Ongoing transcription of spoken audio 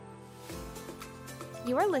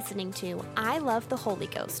You are listening to I Love the Holy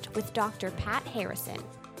Ghost with Dr. Pat Harrison.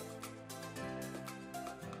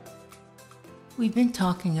 We've been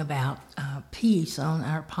talking about peace on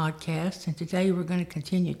our podcast, and today we're going to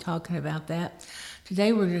continue talking about that.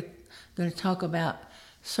 Today we're going to talk about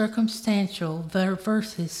circumstantial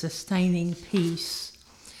versus sustaining peace.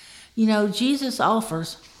 You know, Jesus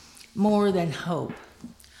offers more than hope.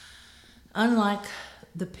 Unlike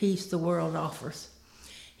the peace the world offers,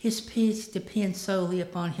 his peace depends solely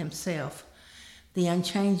upon himself, the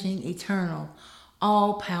unchanging, eternal,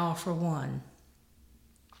 all-powerful one.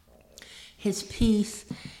 His peace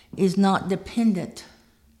is not dependent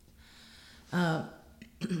upon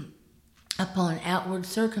outward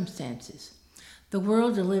circumstances. The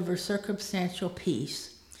world delivers circumstantial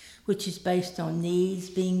peace, which is based on needs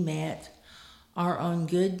being met or on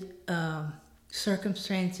good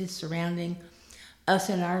circumstances surrounding us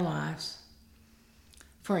in our lives.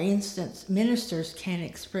 For instance, ministers can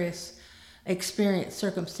experience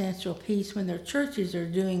circumstantial peace when their churches are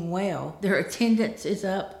doing well, their attendance is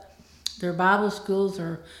up, their Bible schools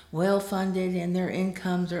are well funded, and their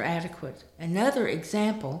incomes are adequate. Another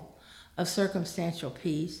example of circumstantial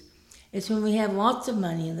peace is when we have lots of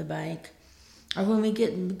money in the bank or when we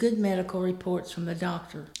get good medical reports from the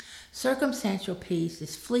doctor. Circumstantial peace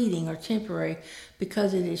is fleeting or temporary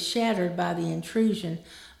because it is shattered by the intrusion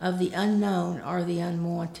of the unknown or the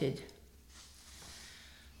unwanted.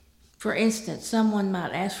 For instance, someone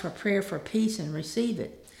might ask for prayer for peace and receive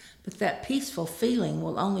it, but that peaceful feeling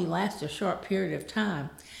will only last a short period of time.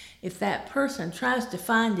 If that person tries to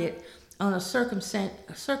find it on a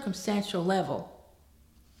circumstantial level,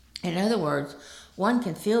 in other words, one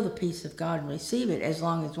can feel the peace of God and receive it as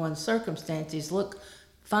long as one's circumstances look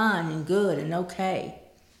fine and good and okay.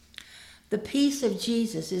 The peace of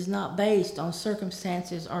Jesus is not based on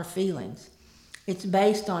circumstances or feelings. It's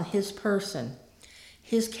based on his person,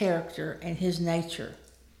 his character, and his nature.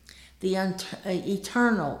 The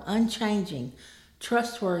eternal, unchanging,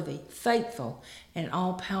 trustworthy, faithful, and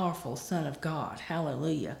all-powerful Son of God.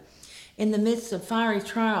 Hallelujah. In the midst of fiery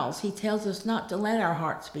trials, he tells us not to let our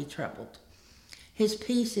hearts be troubled. His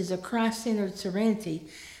peace is a Christ-centered serenity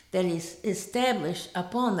that is established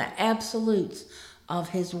upon the absolutes of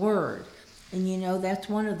his word. And you know, that's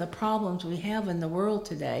one of the problems we have in the world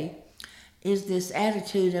today, is this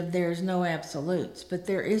attitude of there's no absolutes. But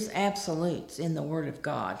there is absolutes in the word of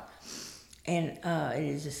God. And it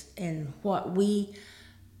is in what we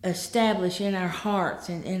establish in our hearts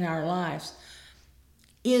and in our lives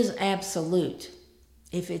is absolute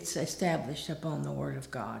if it's established upon the word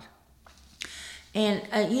of God. And,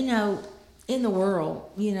 you know, in the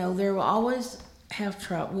world, you know, there will always have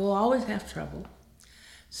trouble. We'll always have trouble.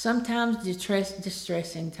 Sometimes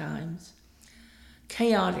distressing times,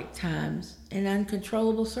 chaotic times, and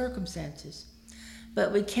uncontrollable circumstances.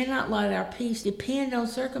 But we cannot let our peace depend on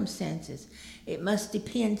circumstances. It must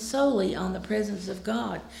depend solely on the presence of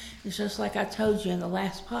God. It's just like I told you in the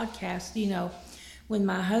last podcast, you know, when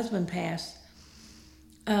my husband passed,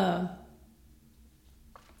 that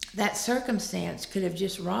circumstance could have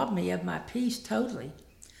just robbed me of my peace totally.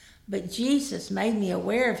 But Jesus made me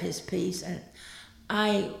aware of his peace, and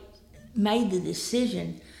I made the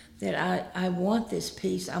decision that I want this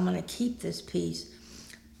peace. I'm going to keep this peace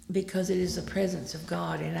because it is the presence of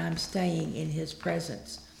God, and I'm staying in his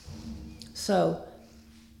presence. So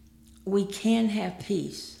we can have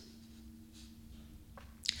peace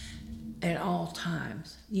at all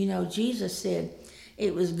times. You know, Jesus said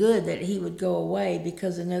it was good that he would go away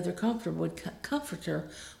because another comforter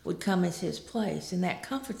would come as his place. And that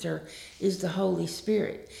comforter is the Holy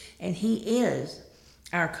Spirit. And he is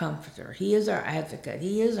our comforter. He is our advocate.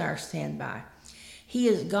 He is our standby. He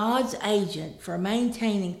is God's agent for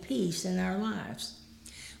maintaining peace in our lives.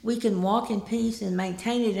 We can walk in peace and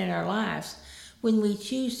maintain it in our lives when we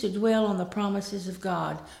choose to dwell on the promises of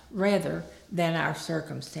God rather than our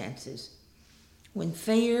circumstances. When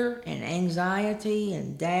fear and anxiety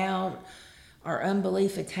and doubt or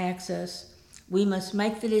unbelief attacks us, we must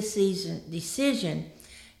make the decision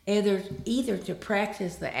either to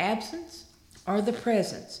practice the absence or the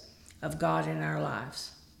presence of God in our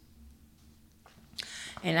lives.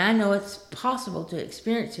 And I know it's possible to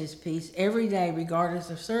experience his peace every day regardless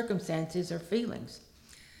of circumstances or feelings.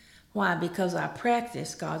 Why? Because I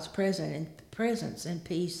practice God's presence and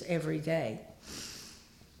peace every day.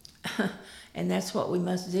 And that's what we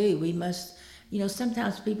must do. We must, you know,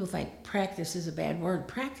 sometimes people think practice is a bad word.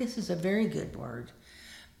 Practice is a very good word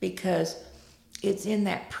because it's in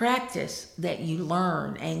that practice that you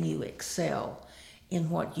learn and you excel in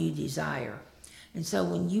what you desire. And so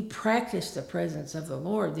when you practice the presence of the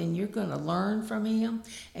Lord, then you're going to learn from him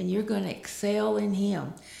and you're going to excel in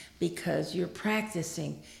him because you're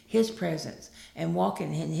practicing his presence and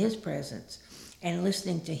walking in his presence and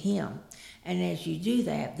listening to him. And as you do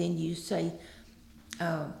that, then you say,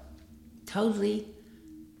 totally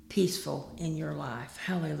peaceful in your life.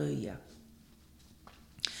 Hallelujah.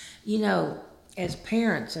 You know, as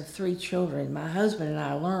parents of 3 children, my husband and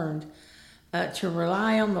I learned to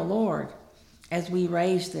rely on the Lord as we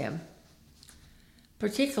raised them,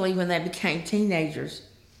 particularly when they became teenagers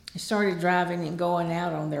and started driving and going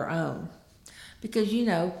out on their own. Because, you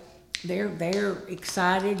know, they're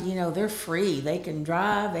excited, you know, they're free. They can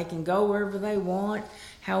drive, they can go wherever they want.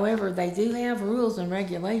 However, they do have rules and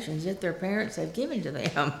regulations that their parents have given to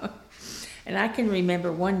them. And I can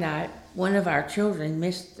remember one night, one of our children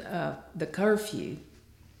missed the curfew.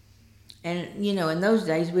 And, you know, in those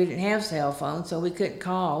days, we didn't have cell phones, so we couldn't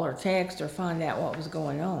call or text or find out what was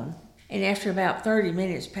going on. And after about 30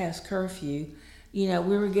 minutes past curfew, you know,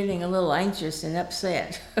 we were getting a little anxious and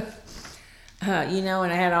upset. You know,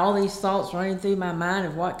 and I had all these thoughts running through my mind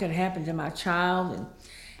of what could happen to my child,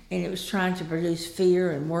 and it was trying to produce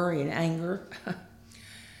fear and worry and anger.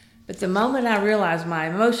 But the moment I realized my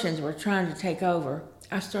emotions were trying to take over,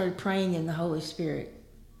 I started praying in the Holy Spirit.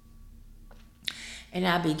 And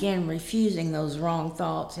I began refusing those wrong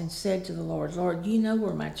thoughts and said to the Lord, Lord, you know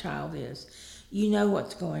where my child is. You know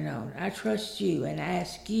what's going on. I trust you and I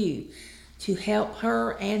ask you to help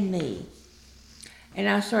her and me. And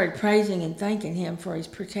I started praising and thanking him for his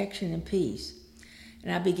protection and peace.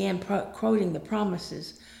 And I began quoting the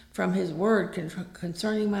promises from his word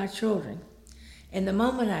concerning my children. And the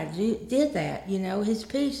moment I did that, you know, his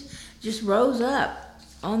peace just rose up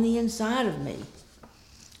on the inside of me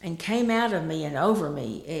and came out of me and over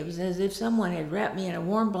me. It was as if someone had wrapped me in a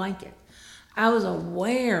warm blanket. I was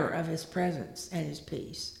aware of his presence and his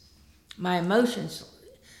peace. My emotions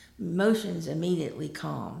immediately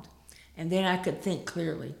calmed, and then I could think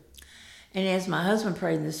clearly. And as my husband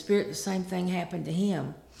prayed in the Spirit, the same thing happened to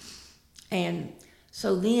him. And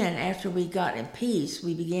so then, after we got in peace,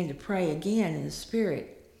 we began to pray again in the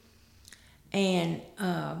Spirit. And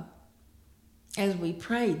as we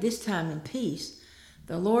prayed, this time in peace,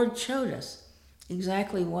 the Lord showed us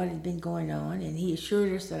exactly what had been going on, and he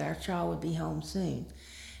assured us that our child would be home soon.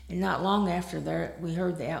 And not long after that, we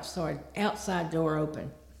heard the outside door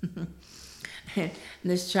open. And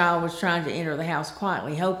this child was trying to enter the house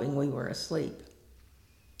quietly, hoping we were asleep.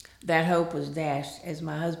 That hope was dashed as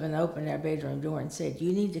my husband opened our bedroom door and said,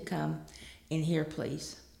 you need to come in here,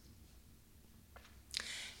 please.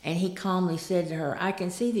 And he calmly said to her, I can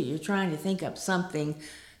see that you're trying to think up something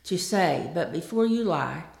to say, but before you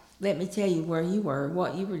lie, let me tell you where you were,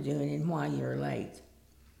 what you were doing, and why you were late.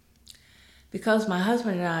 Because my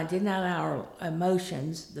husband and I did not allow our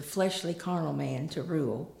emotions, the fleshly carnal man, to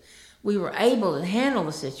rule, we were able to handle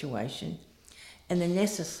the situation and the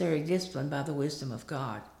necessary discipline by the wisdom of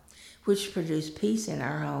God, which produced peace in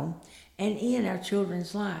our home and in our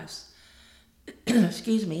children's lives.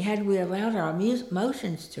 Excuse me, had we allowed our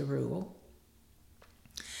emotions to rule,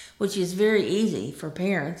 which is very easy for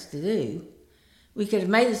parents to do, we could have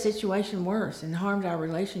made the situation worse and harmed our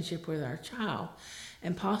relationship with our child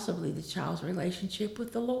and possibly the child's relationship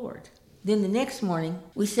with the Lord. Then the next morning,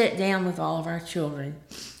 we sat down with all of our children,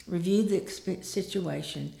 reviewed the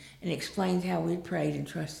situation, and explained how we'd prayed and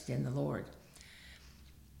trusted in the Lord.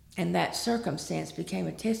 And that circumstance became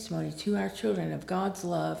a testimony to our children of God's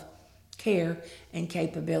love, care, and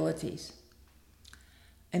capabilities.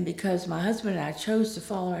 And because my husband and I chose to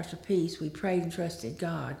follow after peace, we prayed and trusted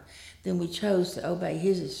God. Then we chose to obey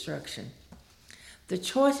his instruction. The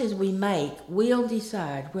choices we make will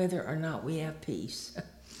decide whether or not we have peace.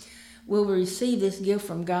 Will we receive this gift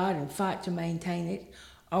from God and fight to maintain it,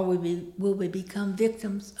 or will we become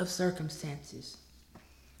victims of circumstances?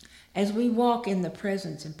 As we walk in the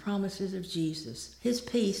presence and promises of Jesus, his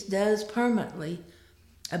peace does permanently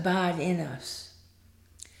abide in us.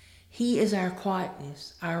 He is our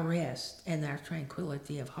quietness, our rest, and our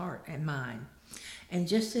tranquility of heart and mind. And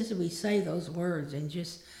just as we say those words and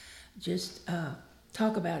just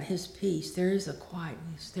talk about his peace, there is a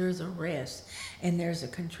quietness, there is a rest, and there's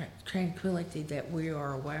a tranquility that we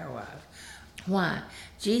are aware of. Why?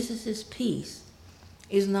 Jesus' peace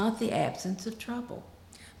is not the absence of trouble,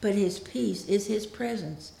 but his peace is his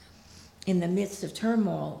presence in the midst of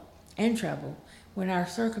turmoil and trouble when our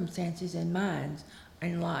circumstances and minds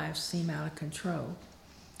and lives seem out of control.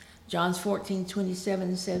 John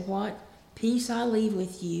 14:27 said what? Peace I leave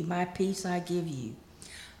with you, my peace I give you.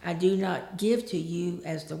 I do not give to you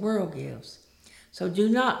as the world gives. So do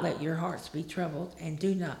not let your hearts be troubled and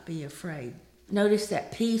do not be afraid. Notice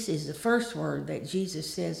that peace is the first word that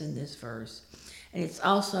Jesus says in this verse, and it's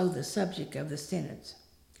also the subject of the sentence.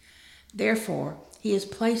 Therefore, he is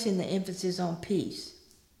placing the emphasis on peace.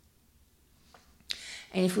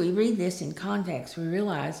 And if we read this in context, we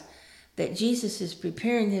realize that Jesus is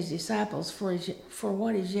preparing his disciples for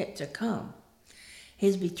what is yet to come,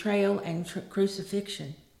 his betrayal and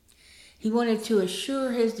crucifixion. He wanted to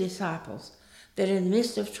assure his disciples that in the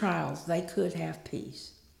midst of trials, they could have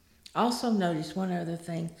peace. Also notice one other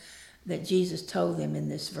thing that Jesus told them in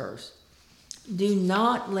this verse. Do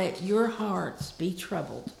not let your hearts be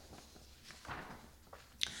troubled,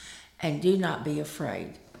 and do not be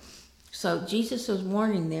afraid. So Jesus was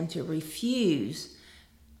warning them to refuse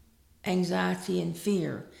anxiety and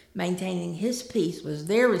fear. Maintaining his peace was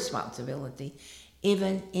their responsibility,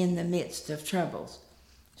 even in the midst of troubles.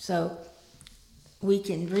 So we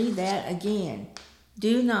can read that again.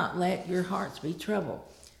 Do not let your hearts be troubled.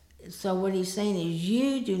 So what he's saying is,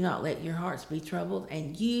 you do not let your hearts be troubled,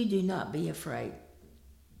 and you do not be afraid.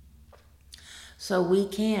 So we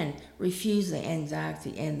can refuse the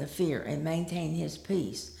anxiety and the fear and maintain his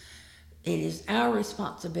peace. It is our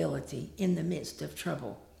responsibility in the midst of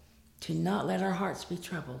trouble to not let our hearts be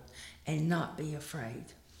troubled and not be afraid.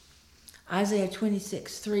 Isaiah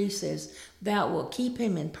 26:3 says, Thou wilt keep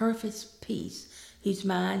him in perfect peace, whose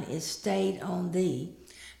mind is stayed on thee,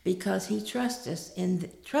 because he trusteth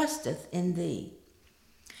in thee.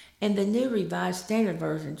 And the New Revised Standard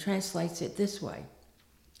Version translates it this way.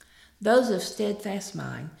 Those of steadfast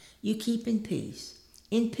mind you keep in peace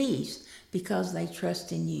because they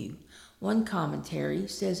trust in you. One commentary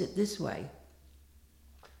says it this way.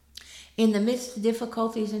 In the midst of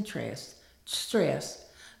difficulties and stress,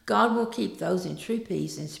 God will keep those in true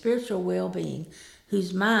peace and spiritual well-being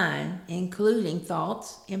whose mind, including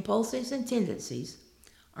thoughts, impulses, and tendencies,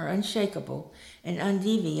 are unshakable and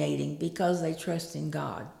undeviating because they trust in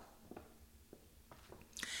God.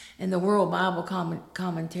 And the World Bible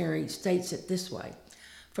Commentary states it this way.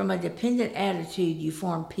 From a dependent attitude, you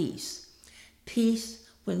form peace. Peace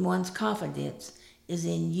when one's confidence is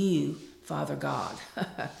in you, Father God.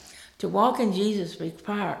 To walk in Jesus'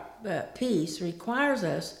 peace requires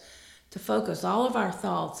us to focus all of our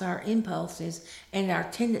thoughts, our impulses, and our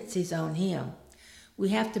tendencies on him. We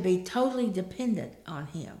have to be totally dependent on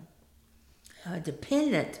him. A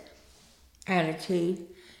dependent attitude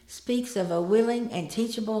speaks of a willing and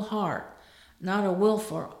teachable heart, not a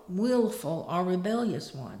willful or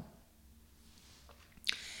rebellious one.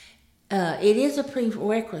 It is a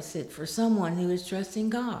prerequisite for someone who is trusting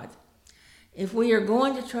God. If we are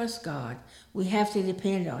going to trust God, we have to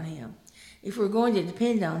depend on him. If we're going to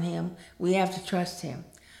depend on him, we have to trust him.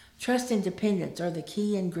 Trust and dependence are the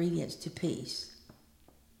key ingredients to peace.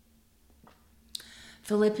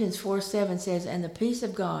 Philippians 4:7 says, And the peace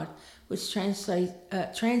of God, which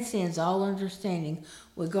transcends all understanding,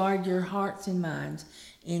 will guard your hearts and minds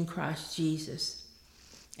in Christ Jesus.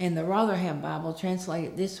 And the Rotherham Bible translates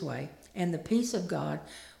it this way, And the peace of God,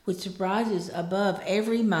 which rises above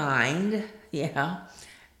every mind, in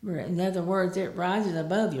other words, it rises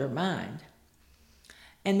above your mind.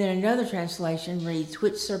 And then another translation reads,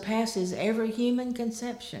 which surpasses every human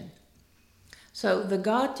conception. So the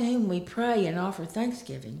God to whom we pray and offer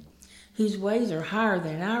thanksgiving, whose ways are higher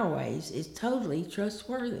than our ways, is totally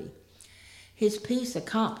trustworthy. His peace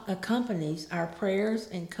accompanies our prayers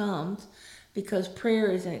and comes because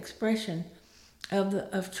prayer is an expression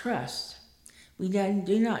of trust. We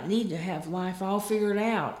do not need to have life all figured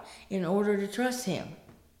out in order to trust him.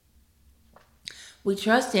 We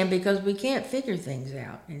trust him because we can't figure things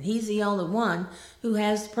out, and he's the only one who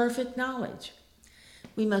has perfect knowledge.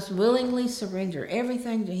 We must willingly surrender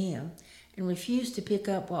everything to him and refuse to pick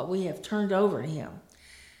up what we have turned over to him.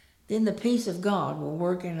 Then the peace of God will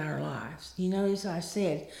work in our lives. You notice I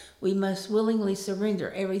said we must willingly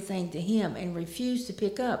surrender everything to him and refuse to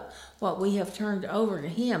pick up what we have turned over to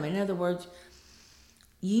him. In other words,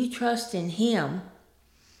 you trust in him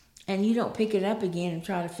and you don't pick it up again and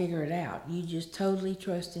try to figure it out. You just totally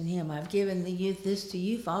trust in him. I've given this to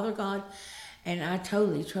you, Father God, and I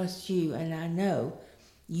totally trust you, and I know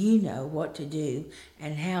you know what to do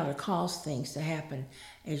and how to cause things to happen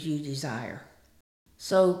as you desire.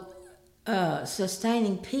 So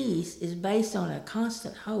sustaining peace is based on a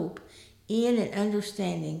constant hope in and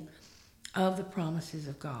understanding of the promises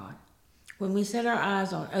of God. When we set our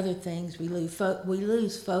eyes on other things, we lose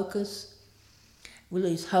focus, we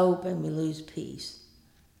lose hope, and we lose peace.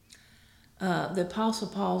 The Apostle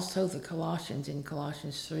Paul told the Colossians in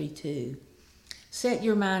Colossians 3:2, set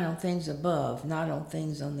your mind on things above, not on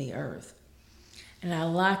things on the earth. And I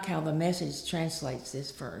like how the Message translates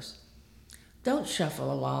this verse. Don't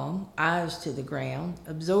shuffle along, eyes to the ground,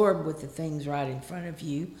 absorbed with the things right in front of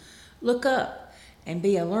you. Look up and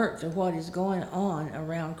be alert to what is going on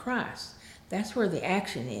around Christ. That's where the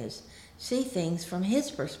action is. See things from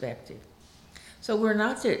his perspective. So we're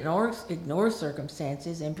not to ignore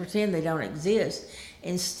circumstances and pretend they don't exist.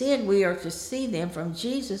 Instead, we are to see them from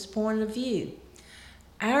Jesus' point of view.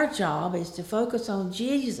 Our job is to focus on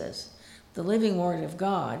Jesus, the living Word of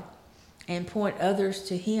God, and point others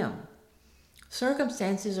to him.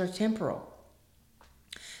 Circumstances are temporal.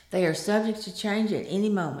 They are subject to change at any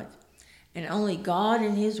moment, and only God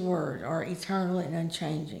and his Word are eternal and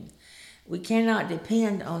unchanging. We cannot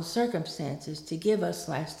depend on circumstances to give us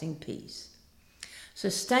lasting peace.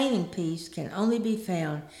 Sustaining peace can only be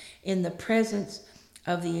found in the presence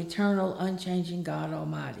of the eternal, unchanging God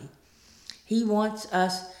Almighty. He wants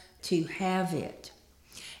us to have it.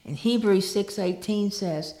 And Hebrews 6:18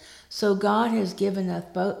 says, "So God has given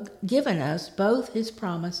us both his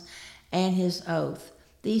promise and his oath.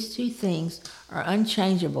 These two things are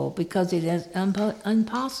unchangeable because it is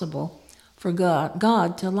impossible for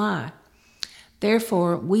God to lie.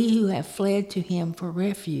 Therefore, we who have fled to him for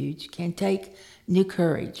refuge can take new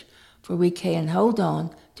courage, for we can hold on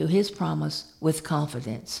to his promise with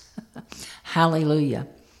confidence." Hallelujah.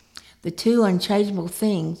 The two unchangeable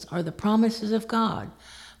things are the promises of God,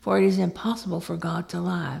 for it is impossible for God to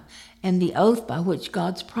lie, and the oath by which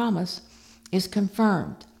God's promise is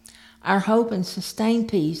confirmed. Our hope and sustained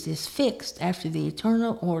peace is fixed after the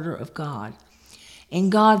eternal order of God. In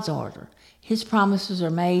God's order, his promises are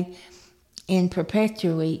made in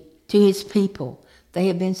perpetuity to his people. They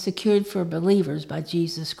have been secured for believers by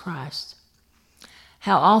Jesus Christ.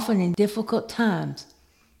 How often in difficult times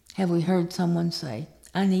have we heard someone say,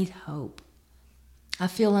 "I need hope. I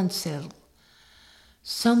feel unsettled.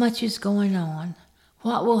 So much is going on.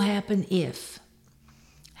 What will happen if?"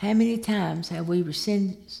 How many times have we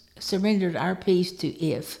surrendered our peace to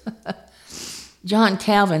if? John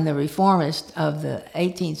Calvin, the reformist of the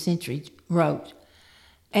 18th century, wrote,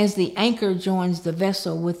 "As the anchor joins the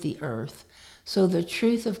vessel with the earth, so the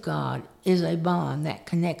truth of God is a bond that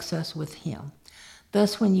connects us with him.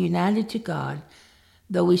 Thus, when united to God,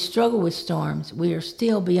 though we struggle with storms, we are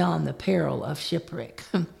still beyond the peril of shipwreck."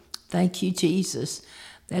 Thank you, Jesus.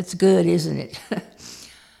 That's good, isn't it?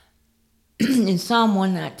 In Psalm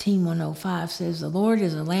 119, 105 says, "The Lord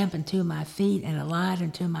is a lamp unto my feet and a light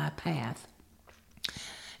unto my path."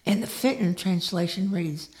 And the Fenton translation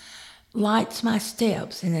reads, "Lights my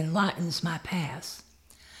steps and enlightens my paths."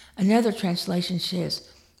 Another translation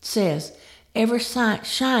says, "Ever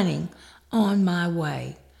shining on my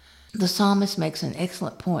way." The psalmist makes an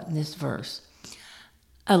excellent point in this verse.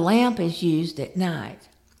 A lamp is used at night.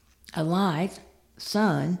 A light,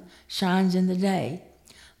 sun, shines in the day.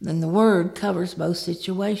 Then the Word covers both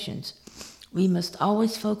situations. We must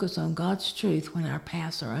always focus on God's truth when our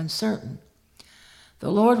paths are uncertain. The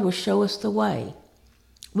Lord will show us the way.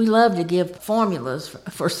 We love to give formulas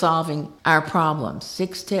for solving our problems,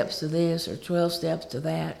 6 steps to this or 12 steps to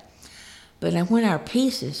that. But when our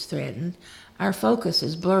peace is threatened, our focus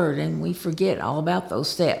is blurred and we forget all about those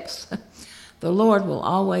steps. The Lord will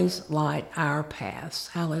always light our paths.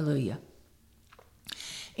 Hallelujah.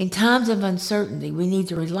 In times of uncertainty, we need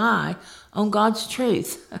to rely on God's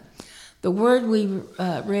truth. The word we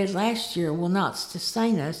read last year will not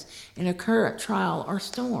sustain us in a current trial or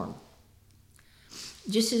storm.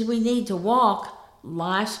 Just as we need to walk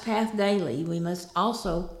life's path daily, we must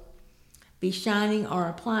also be shining or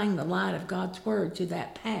applying the light of God's Word to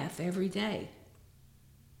that path every day.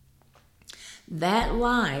 That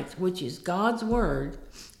light, which is God's Word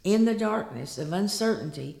in the darkness of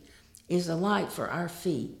uncertainty, is a light for our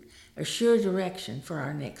feet, a sure direction for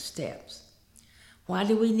our next steps. Why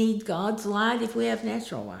do we need God's light if we have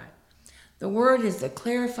natural light? The Word is the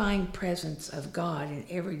clarifying presence of God in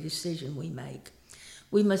every decision we make.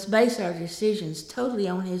 We must base our decisions totally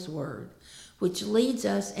on His Word, which leads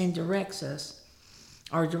us and directs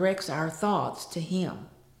our thoughts to Him.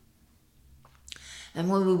 And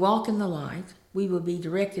when we walk in the light, we will be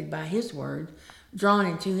directed by His Word, drawn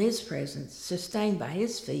into His presence, sustained by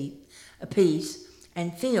His peace,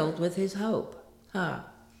 and filled with His hope.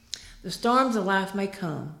 The storms of life may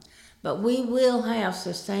come, but we will have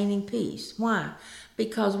sustaining peace. Why?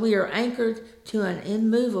 Because we are anchored to an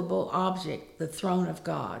immovable object, the throne of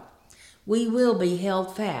God. We will be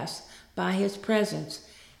held fast by His presence,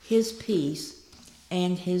 His peace,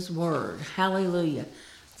 and His Word. Hallelujah.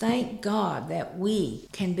 Thank God that we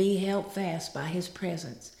can be held fast by His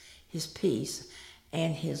presence, His peace,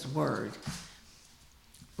 and His Word.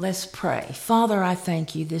 Let's pray. Father, I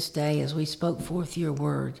thank you this day as we spoke forth your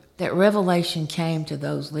word, that revelation came to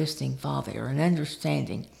those listening, Father, and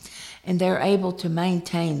understanding, and they're able to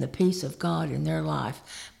maintain the peace of God in their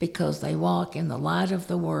life because they walk in the light of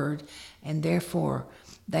the word, and therefore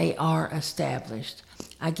they are established.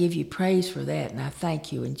 I give you praise for that, and I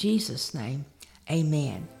thank you in Jesus' name.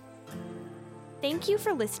 Amen. Thank you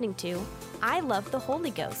for listening to I Love the Holy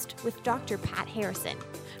Ghost with Dr. Pat Harrison.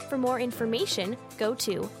 For more information, go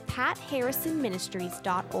to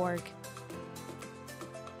patharrisonministries.org.